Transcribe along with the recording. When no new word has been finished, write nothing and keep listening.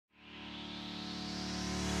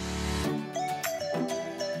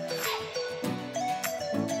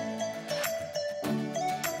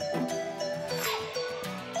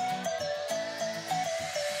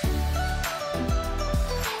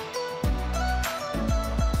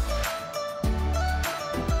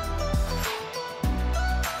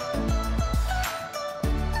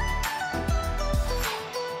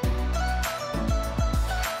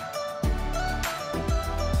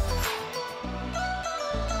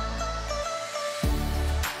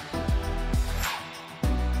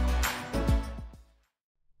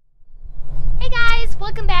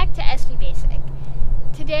Welcome back to SV Basic.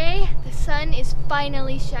 Today, the sun is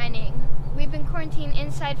finally shining. We've been quarantined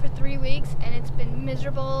inside for 3 weeks and it's been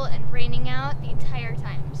miserable and raining out the entire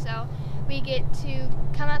time. So we get to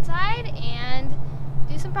come outside and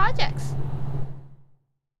do some projects.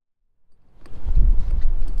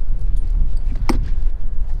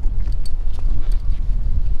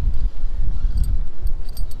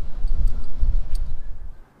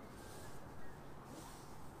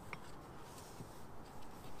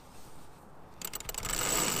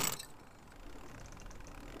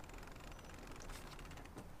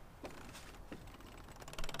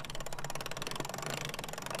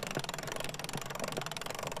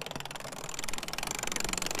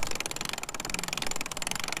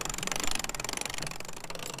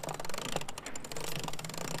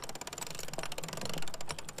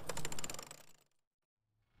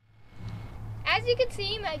 As you can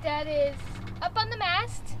see, my dad is up on the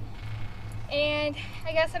mast, and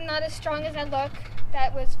I guess I'm not as strong as I look.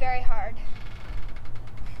 That was very hard.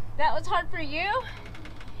 That was hard for you?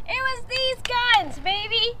 It was these guns,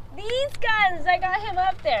 baby! These guns! I got him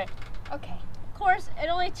up there. Okay. Of course, it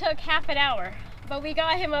only took half an hour, but we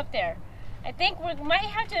got him up there. I think we might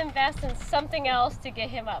have to invest in something else to get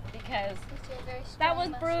him up because that was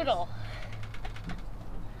brutal.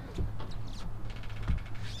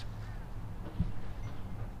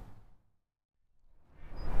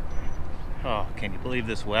 Oh, can you believe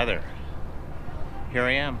this weather? Here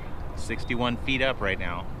I am, 61 feet up right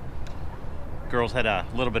now. Girls had a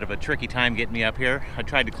little bit of a tricky time getting me up here. I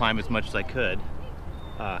tried to climb as much as I could.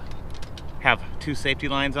 Have 2 safety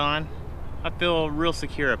lines on. I feel real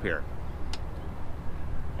secure up here.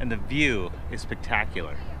 And the view is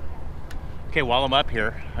spectacular. Okay, while I'm up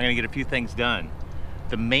here, I'm gonna get a few things done.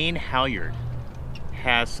 The main halyard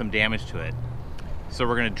has some damage to it. So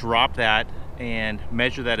we're gonna drop that and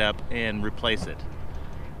measure that up and replace it.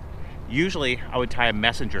 Usually I would tie a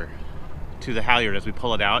messenger to the halyard as we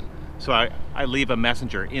pull it out, so I leave a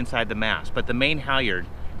messenger inside the mast, but the main halyard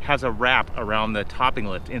has a wrap around the topping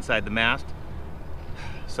lift inside the mast,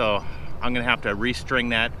 so I'm gonna have to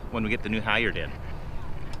restring that when we get the new halyard in.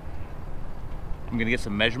 I'm gonna get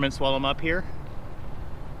some measurements while I'm up here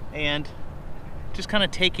and just kind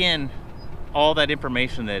of take in all that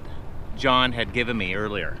information that John had given me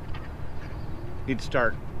earlier. Need to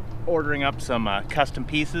start ordering up some custom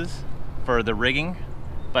pieces for the rigging,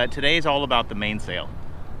 but today's all about the mainsail.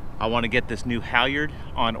 I want to get this new halyard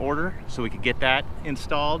on order so we can get that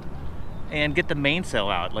installed and get the mainsail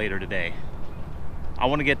out later today. I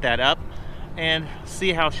want to get that up and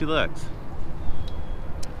see how she looks.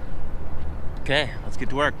 Okay, let's get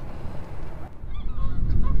to work.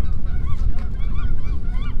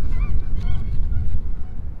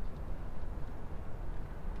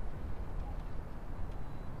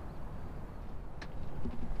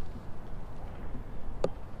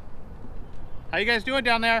 How you guys doing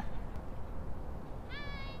down there? Hi.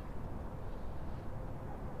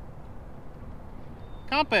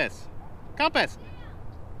 Compass! Compass!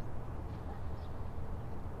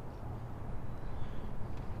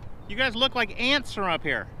 You guys look like ants from up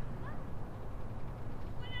here.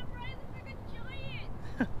 Whatever, I look like a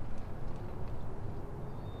giant!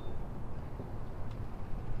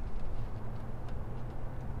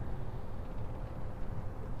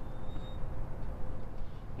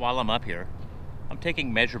 While I'm up here, I'm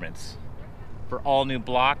taking measurements for all new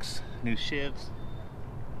blocks, new shivs,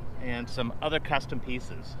 and some other custom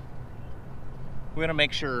pieces. We're gonna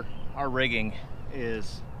make sure our rigging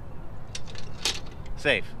is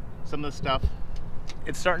safe. Some of the stuff,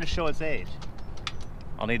 it's starting to show its age.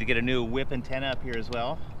 I'll need to get a new whip antenna up here as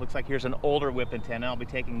well. Looks like here's an older whip antenna. I'll be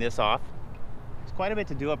taking this off. It's quite a bit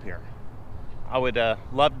to do up here. I would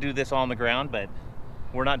love to do this all on the ground, but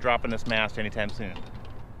we're not dropping this mast anytime soon.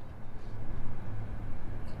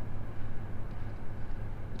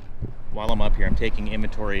 While I'm up here, I'm taking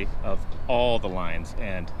inventory of all the lines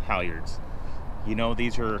and halyards. You know,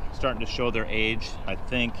 these are starting to show their age. I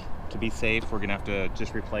think to be safe, we're gonna have to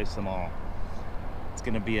just replace them all. It's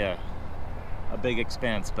gonna be a big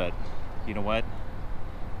expense, but you know what?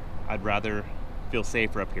 I'd rather feel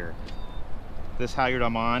safer up here. This halyard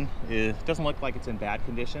I'm on, it doesn't look like it's in bad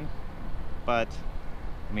condition, but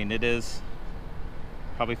I mean, it is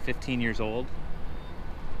probably 15 years old.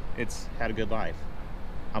 It's had a good life.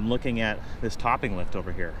 I'm looking at this topping lift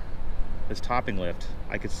over here. This topping lift,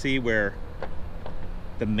 I could see where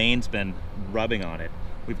the main's been rubbing on it.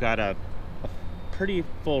 We've got a pretty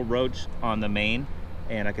full roach on the main,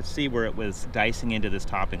 and I could see where it was dicing into this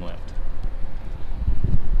topping lift.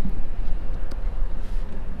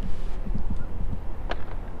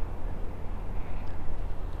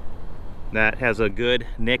 that has a good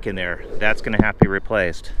nick in there. That's going to have to be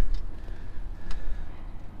replaced.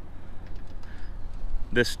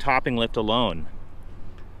 This topping lift alone,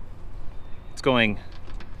 it's going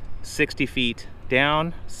 60 feet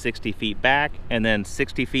down, 60 feet back, and then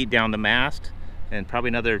 60 feet down the mast, and probably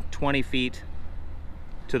another 20 feet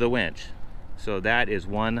to the winch. So that is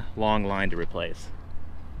one long line to replace.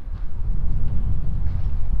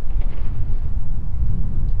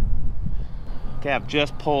 Okay, I've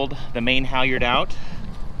just pulled the main halyard out.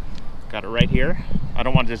 Got it right here. I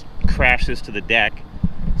don't want to just crash this to the deck,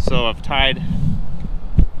 so I've tied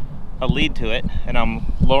a lead to it, and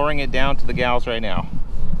I'm lowering it down to the gals right now.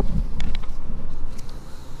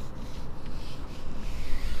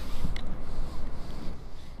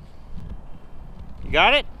 You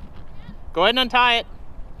got it? Go ahead and untie it.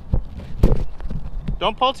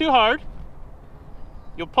 Don't pull too hard.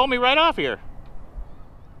 You'll pull me right off here.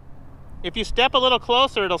 If you step a little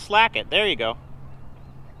closer, it'll slack it. There you go.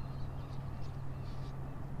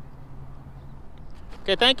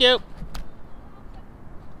 Okay, thank you.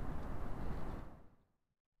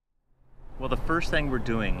 Well, the first thing we're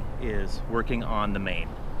doing is working on the main.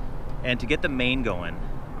 And to get the main going,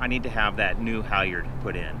 I need to have that new halyard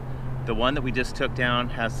put in. The one that we just took down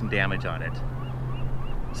has some damage on it.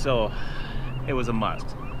 So it was a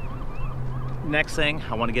must. Next thing,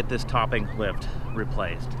 I want to get this topping lift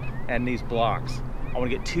replaced. And these blocks. I want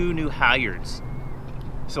to get 2 new halyards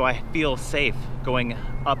so I feel safe going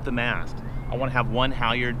up the mast. I want to have 1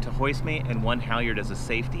 halyard to hoist me and 1 halyard as a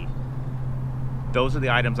safety. Those are the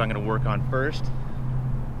items I'm going to work on first.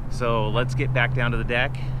 So let's get back down to the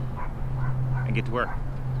deck and get to work.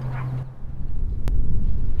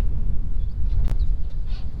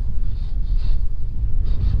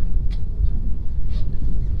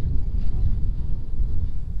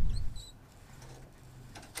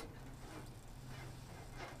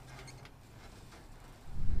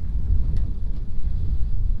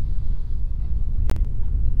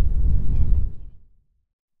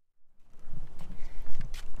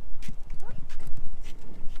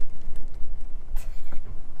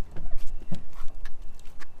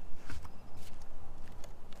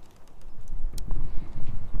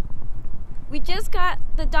 We just got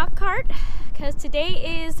the dock cart because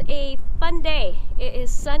today is a fun day. It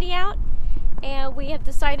is sunny out and we have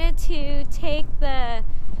decided to take the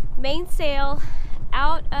mainsail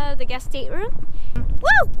out of the guest stateroom.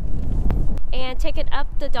 Woo! And take it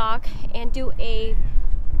up the dock and do an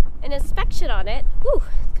inspection on it. Woo,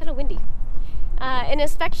 it's kind of windy. An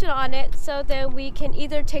inspection on it so that we can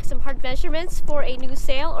either take some hard measurements for a new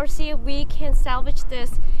sail or see if we can salvage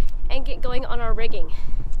this and get going on our rigging.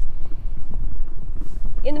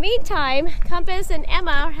 In the meantime, Compass and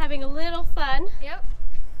Emma are having a little fun. Yep.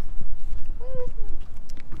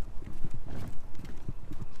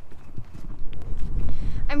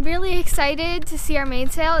 I'm really excited to see our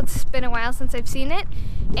mainsail. It's been a while since I've seen it.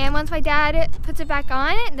 And once my dad puts it back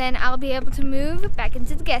on, then I'll be able to move back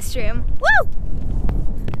into the guest room. Woo!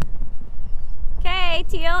 Okay,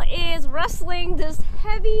 Teal is wrestling this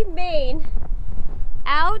heavy main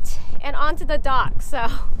out and onto the dock, so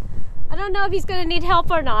I don't know if he's gonna need help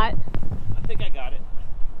or not. I think I got it.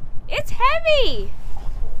 It's heavy!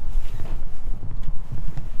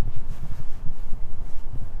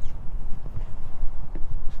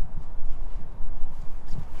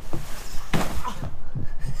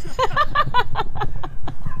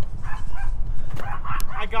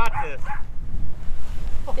 I got this.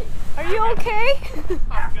 Are you okay?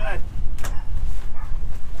 I'm good.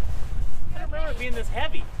 I don't remember it being this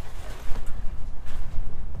heavy.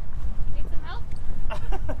 Need some help?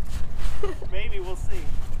 Maybe, we'll see.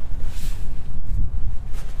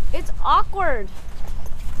 It's awkward.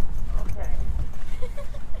 Okay.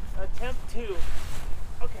 Attempt 2.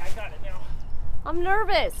 Okay, I got it now. I'm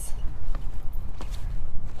nervous.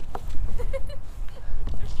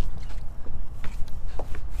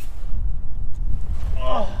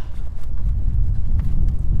 Oh.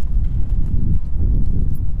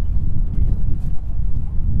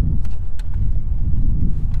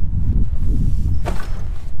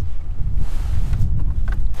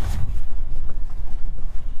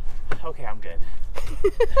 Okay, I'm good.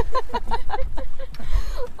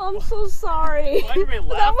 I'm so sorry. Why are you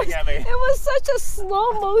laughing at me? It was such a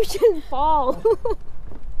slow motion fall.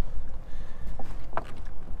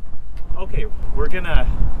 Okay, we're gonna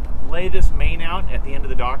lay this main out at the end of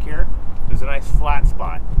the dock here. There's a nice flat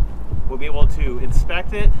spot. We'll be able to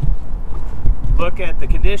inspect it, look at the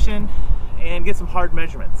condition, and get some hard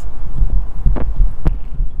measurements.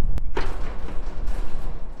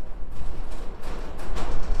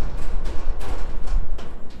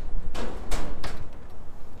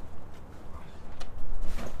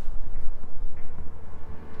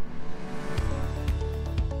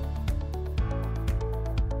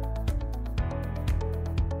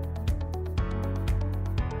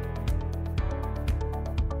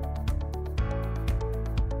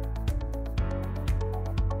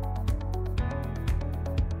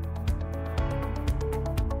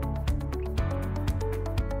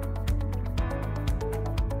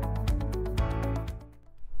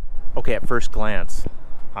 Okay, at first glance,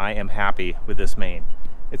 I am happy with this main.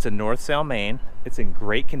 It's a North Sail main. It's in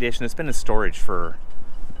great condition. It's been in storage for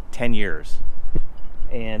 10 years.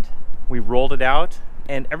 And we rolled it out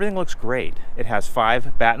and everything looks great. It has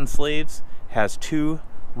 5 batten sleeves, has 2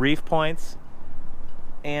 reef points,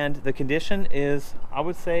 and the condition is, I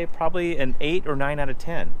would say, probably an 8 or 9 out of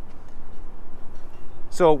 10.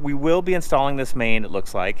 So we will be installing this main, it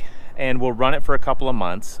looks like, and we'll run it for a couple of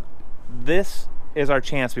months. This is our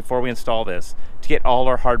chance before we install this to get all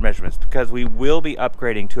our hard measurements, because we will be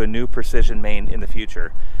upgrading to a new precision main in the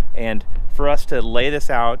future. And for us to lay this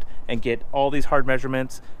out and get all these hard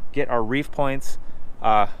measurements, get our reef points,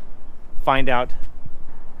 find out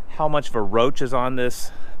how much of a roach is on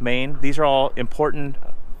this main, these are all important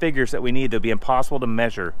figures that we need. They'll be impossible to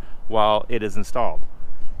measure while it is installed.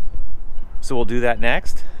 So we'll do that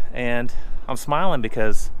next, and I'm smiling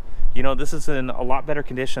because, you know, this is in a lot better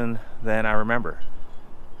condition than I remember.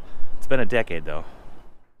 It's been a decade though.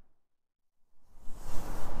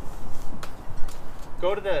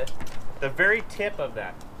 Go to the very tip of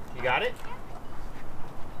that. You got it?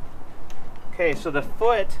 Okay, so the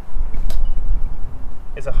foot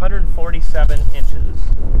is 147 inches.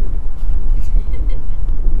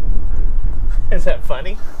 Is that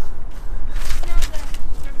funny?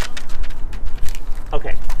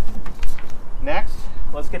 Okay. Next,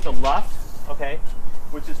 let's get the luff, okay,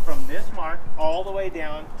 which is from this mark all the way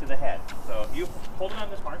down to the head. So you hold it on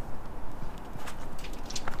this mark.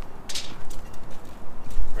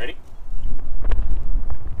 Ready?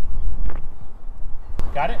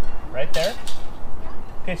 Got it? Right there? Yeah.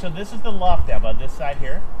 Okay, so this is the luff down on this side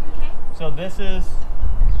here. Okay. So this is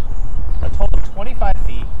a total of 25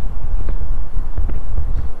 feet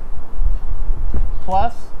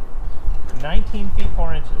plus 19 feet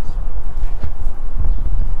 4 inches.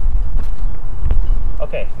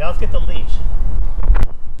 Okay, now let's get the leash.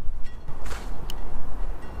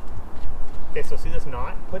 Okay, so see this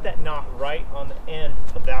knot? Put that knot right on the end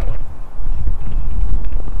of that one.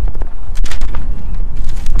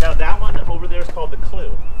 Now that one over there is called the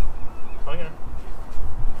clue. Hang on.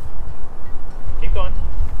 Keep going.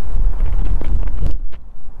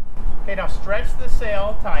 Okay, now stretch the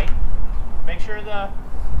sail tight. Make sure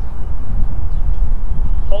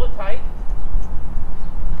hold it tight.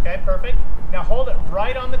 Okay, perfect. Now hold it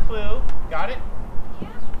right on the clue. Got it? Yeah.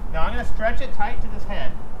 Now I'm going to stretch it tight to this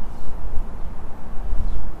head.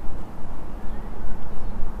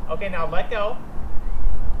 Okay, now let go.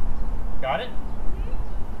 Got it?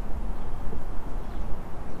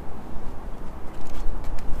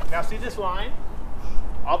 Now see this line?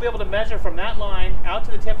 I'll be able to measure from that line out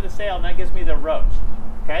to the tip of the sail, and that gives me the roach.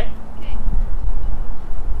 Okay? Okay.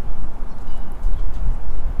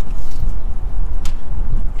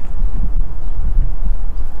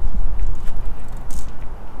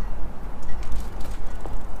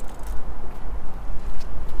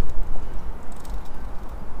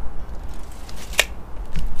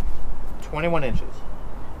 Inches.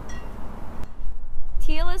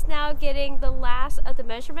 Teal is now getting the last of the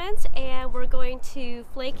measurements, and we're going to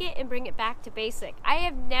flake it and bring it back to Basik. I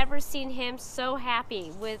have never seen him so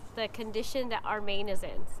happy with the condition that our main is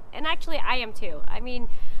in. And actually I am too. I mean,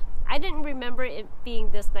 I didn't remember it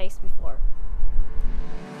being this nice before.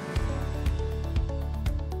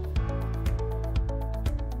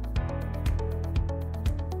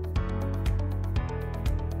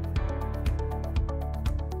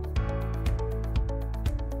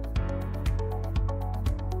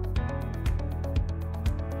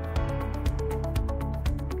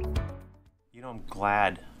 I'm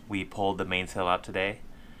glad we pulled the mainsail out today.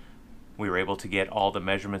 We were able to get all the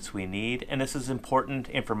measurements we need, and this is important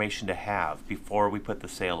information to have before we put the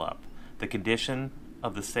sail up. The condition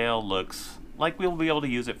of the sail looks like we'll be able to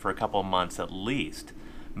use it for a couple of months at least,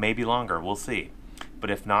 maybe longer, we'll see.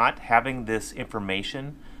 But if not, having this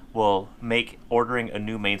information will make ordering a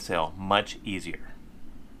new mainsail much easier.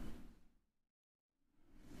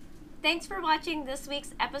 Thanks for watching this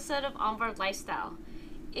week's episode of Onboard Lifestyle.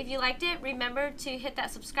 If you liked it, remember to hit that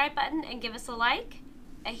subscribe button and give us a like.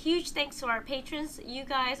 A huge thanks to our patrons. You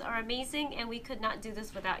guys are amazing, and we could not do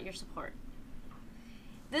this without your support.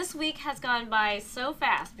 This week has gone by so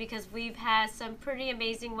fast because we've had some pretty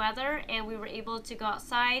amazing weather, and we were able to go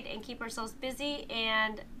outside and keep ourselves busy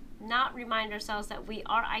and not remind ourselves that we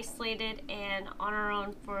are isolated and on our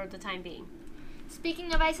own for the time being.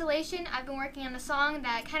 Speaking of isolation, I've been working on a song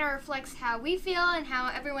that kind of reflects how we feel and how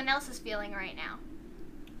everyone else is feeling right now.